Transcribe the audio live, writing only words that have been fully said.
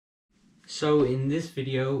So in this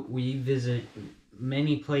video, we visit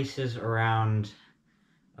many places around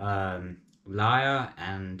Lejre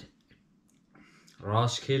and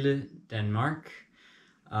Roskilde, Denmark,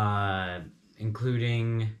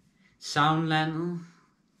 including Sagnlandet.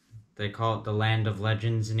 They call it the Land of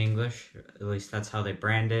Legends in English, at least that's how they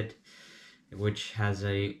brand it, which has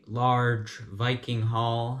a large Viking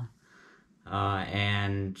hall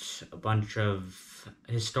and a bunch of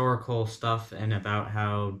historical stuff and about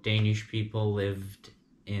how Danish people lived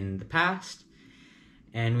in the past.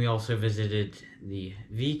 And we also visited the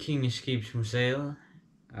Vikingeskibsmuseet,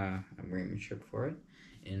 I'm wearing a shirt for it,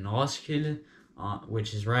 in Roskilde,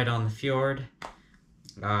 which is right on the fjord,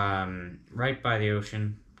 right by the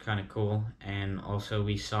ocean, kind of cool. And also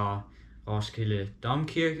we saw Roskilde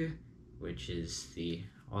Domkirke, which is the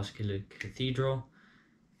Roskilde Cathedral,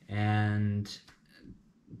 and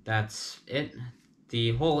that's it.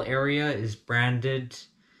 The whole area is branded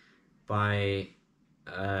by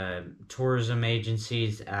tourism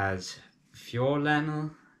agencies as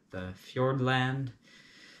Fjordlandet, the Fjordland.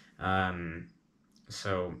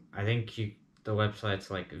 So I think the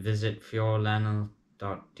website's like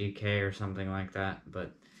visitfjordlandet.dk or something like that,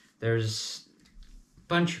 but there's a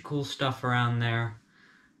bunch of cool stuff around there.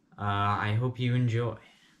 I hope you enjoy.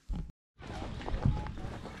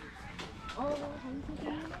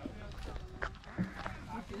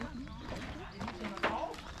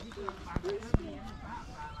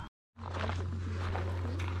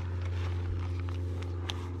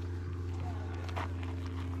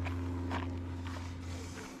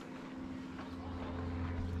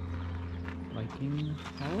 Viking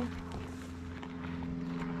Hall?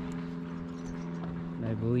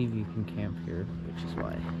 I believe you can camp here, which is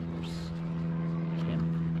why there's camp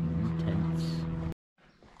tents.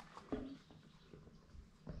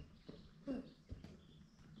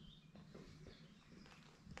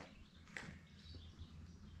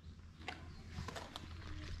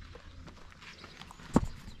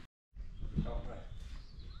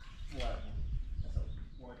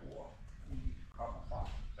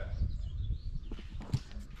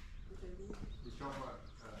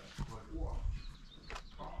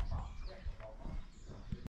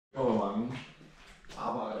 Hvor mange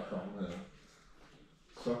arbejder kommer med,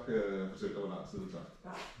 så kan jeg fortælle dig, hvor lang tid det tager.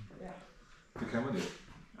 Ja. Det kan man ikke.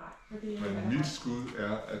 Men mit skud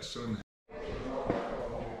er, at sådan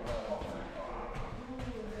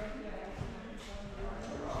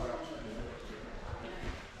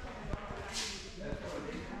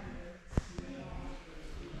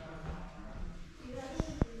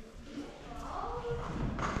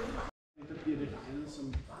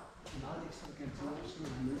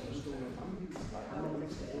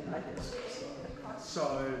Så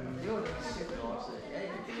det var det simpelthen også. Ja, det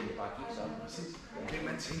kan bare kigge sådan. Præcis. Det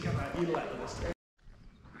man tænker, der er et eller andet.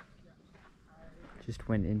 Just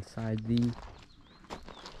went inside the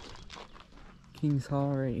King's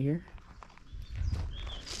Hall right here.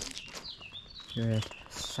 We're at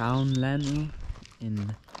Sagnlandet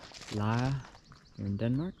in Lejre here in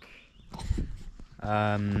Denmark.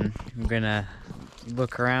 I'm gonna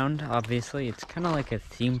look around. Obviously, it's kind of like a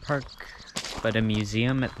theme park, but a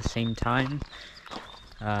museum at the same time.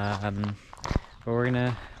 But we're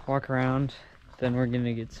gonna walk around, then we're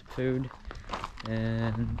gonna get some food,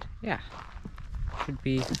 and yeah, should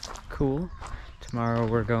be cool. Tomorrow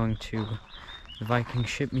we're going to the Viking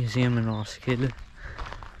Ship Museum in Roskilde.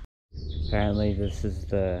 Apparently this is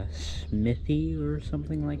the smithy or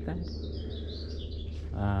something like that.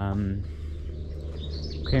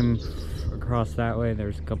 Came across that way,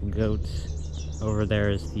 there's a couple goats. Over there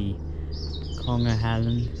is the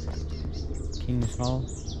Kongehallen King's Hall.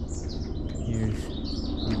 Here's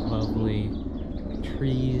lovely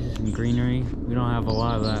trees and greenery. We don't have a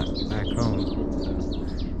lot of that back home.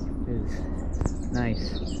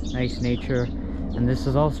 It's nice nature. And this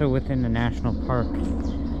is also within the national park,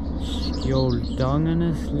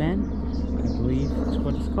 Skjoldungenes-land, I believe that's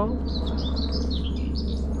what it's called.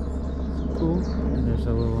 Cool. And there's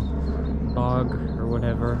a little bog or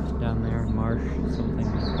whatever down there, marsh,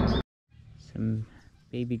 something like that. Some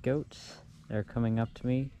baby goats. They're coming up to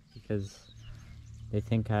me because they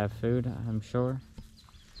think I have food, I'm sure.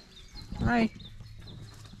 Hi!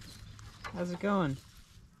 How's it going?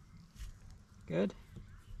 Good?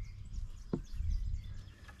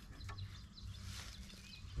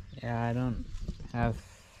 Yeah, I don't have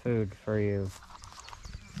food for you.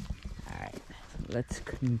 Alright, let's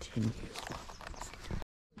continue.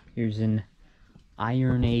 Here's an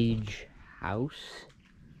Iron Age house.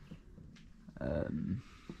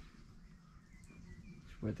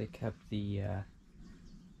 Where they kept the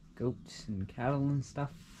goats and cattle and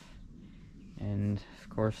stuff. And of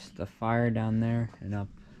course the fire down there, and up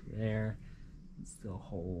there is the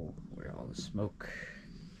hole where all the smoke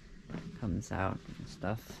comes out and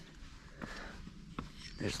stuff.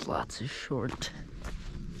 There's lots of short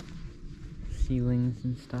ceilings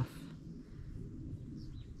and stuff.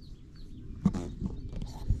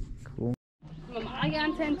 Cool. Du må meget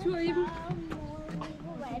gerne tage en tur i dem.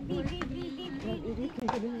 Det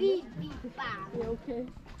er okay.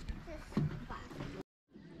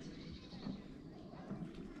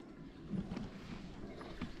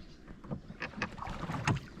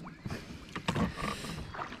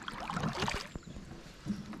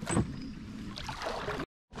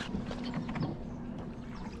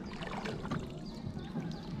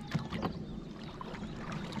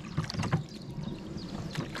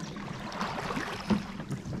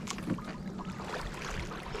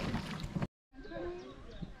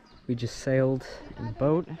 We just sailed in a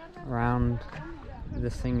boat around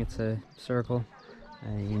this thing. It's a circle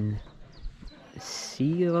in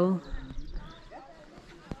Seal.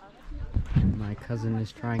 My cousin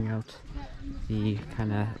is trying out the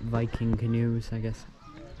kind of Viking canoes, I guess.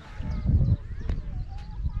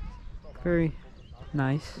 Very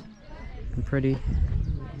nice and pretty.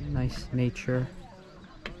 Nice nature.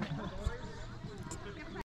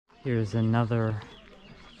 Here's another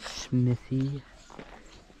smithy.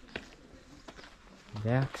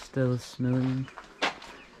 Værkstedsmeden.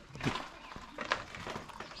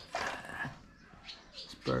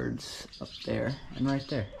 There's birds up there and right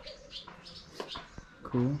there.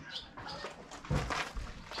 Cool.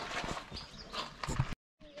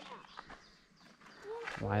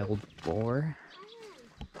 Wild boar.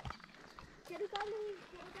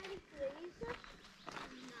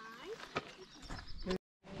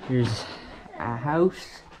 Here's a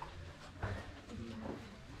house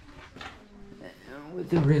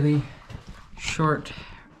with a really short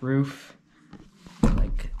roof,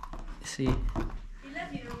 like, see.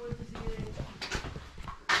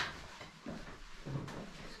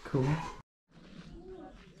 It's cool.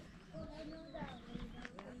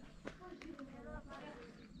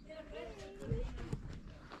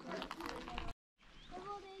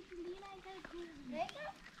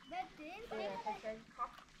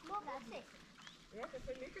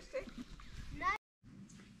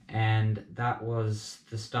 And that was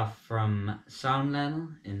the stuff from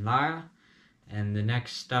Sagnlandet in Lejre, and the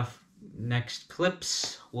next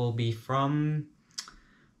clips will be from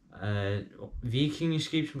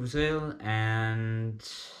Vikingeskibsmuseet and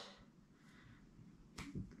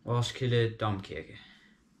Roskilde Domkirke.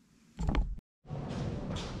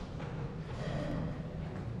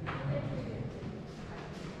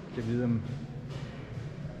 Jeg ved om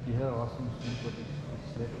de havde også en sådan på det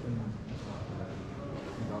slægten.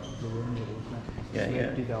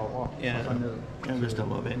 Ja. De derovre Ja, og ned. Ja, hvis der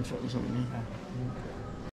var vandfald sådan noget. Ja.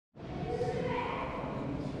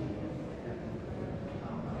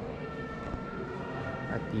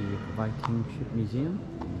 At the Viking Ship Museum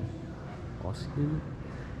in Roskilde.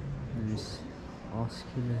 There's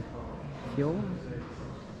Roskilde Fjord.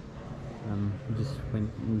 We just went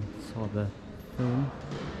and saw the film.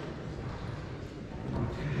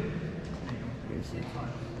 Here's it.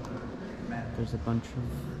 There's a bunch of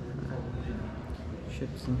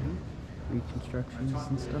ships in here, reconstructions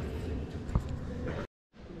and stuff.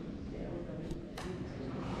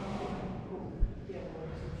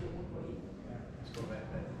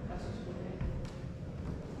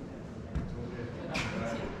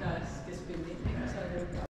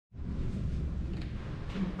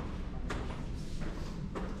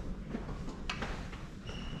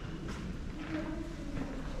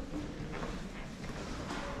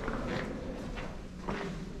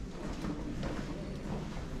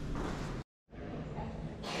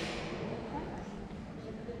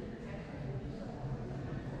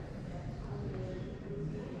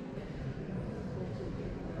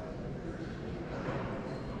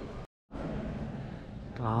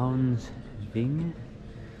 Dragens vinge.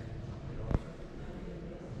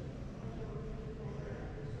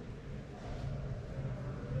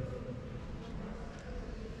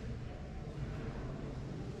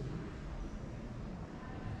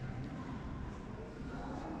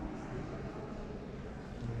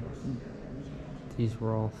 These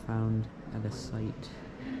were all found at a site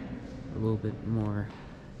a little bit more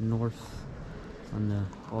north on the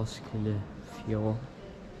Roskilde Fjord,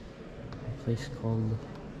 a place called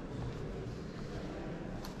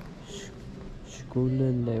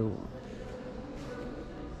Sjælland.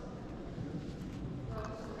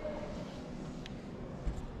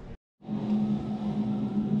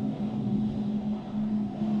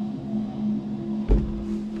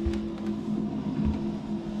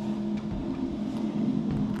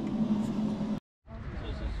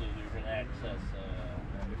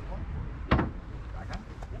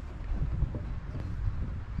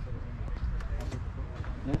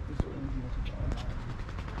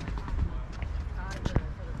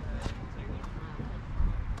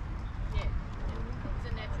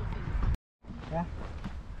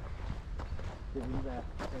 ville være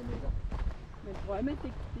lækkert. Men drømme,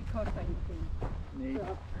 det koster ikke penge. Nej.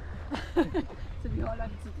 Så vi holder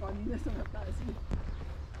det til drømmene, som jeg plejer at sige.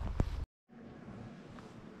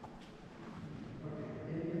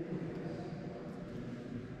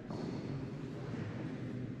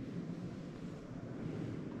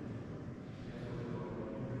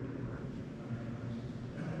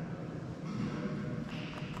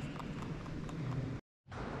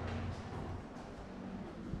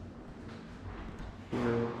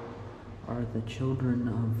 Here are the children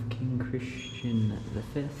of King Christian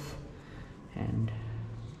V and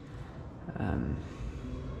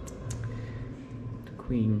the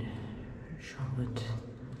Queen Charlotte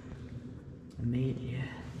Amalia,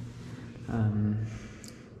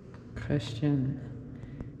 Christian,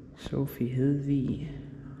 Sophie Hedvig,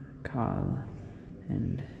 Karl,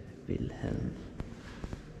 and Wilhelm.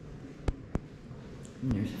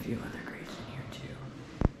 And there's a few other graves in here too.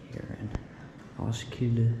 Here in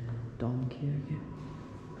Roskilde Domkirke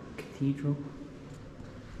Cathedral.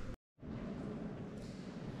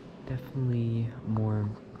 Definitely more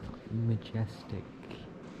majestic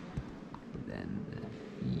than the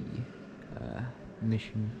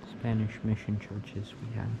Spanish mission churches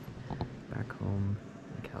we have back home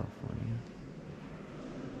in California.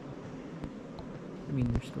 I mean,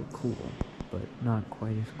 they're still cool, but not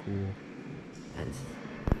quite as cool as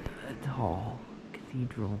a tall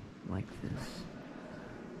cathedral like this.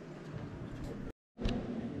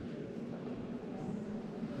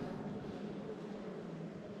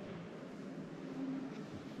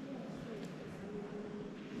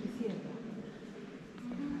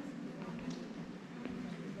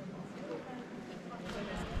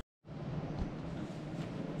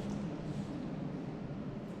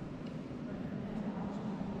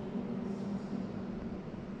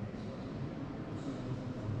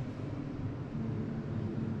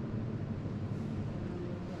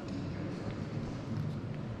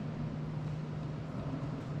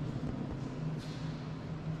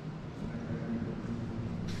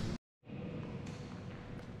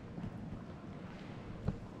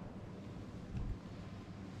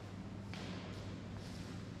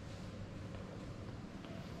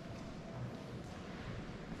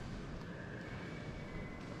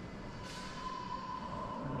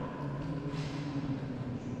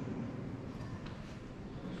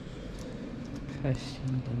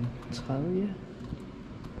 Christian den 3.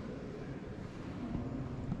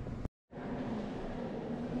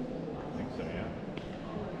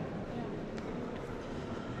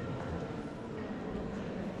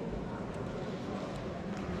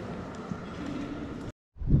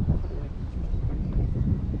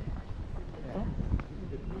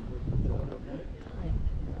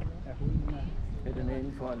 Er den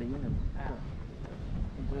inde for alene? Ja.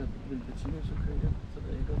 Vil Bettina så køre hjem? Så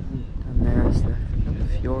ved jeg godt. And there's the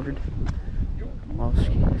fjord,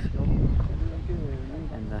 Roskilde Fjord,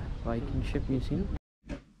 and the Viking Ship Museum.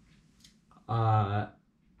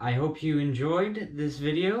 I hope you enjoyed this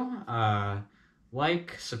video.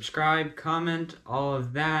 Like, subscribe, comment, all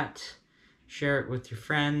of that. Share it with your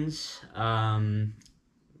friends.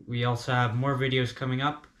 We also have more videos coming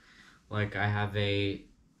up. Like, I have a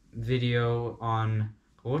video on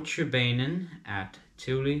Rutsjebanen at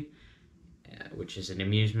Tivoli, which is an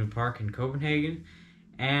amusement park in Copenhagen.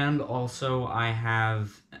 And also I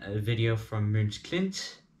have a video from Møns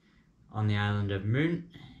Klint on the island of Møn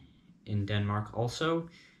in Denmark also.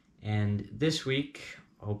 And this week,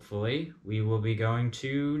 hopefully, we will be going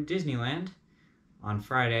to Disneyland on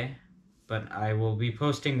Friday. But I will be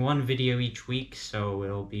posting one video each week, so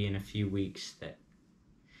it'll be in a few weeks that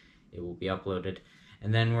it will be uploaded.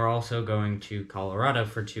 And then we're also going to Colorado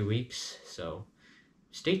for 2 weeks, so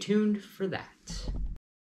stay tuned for that.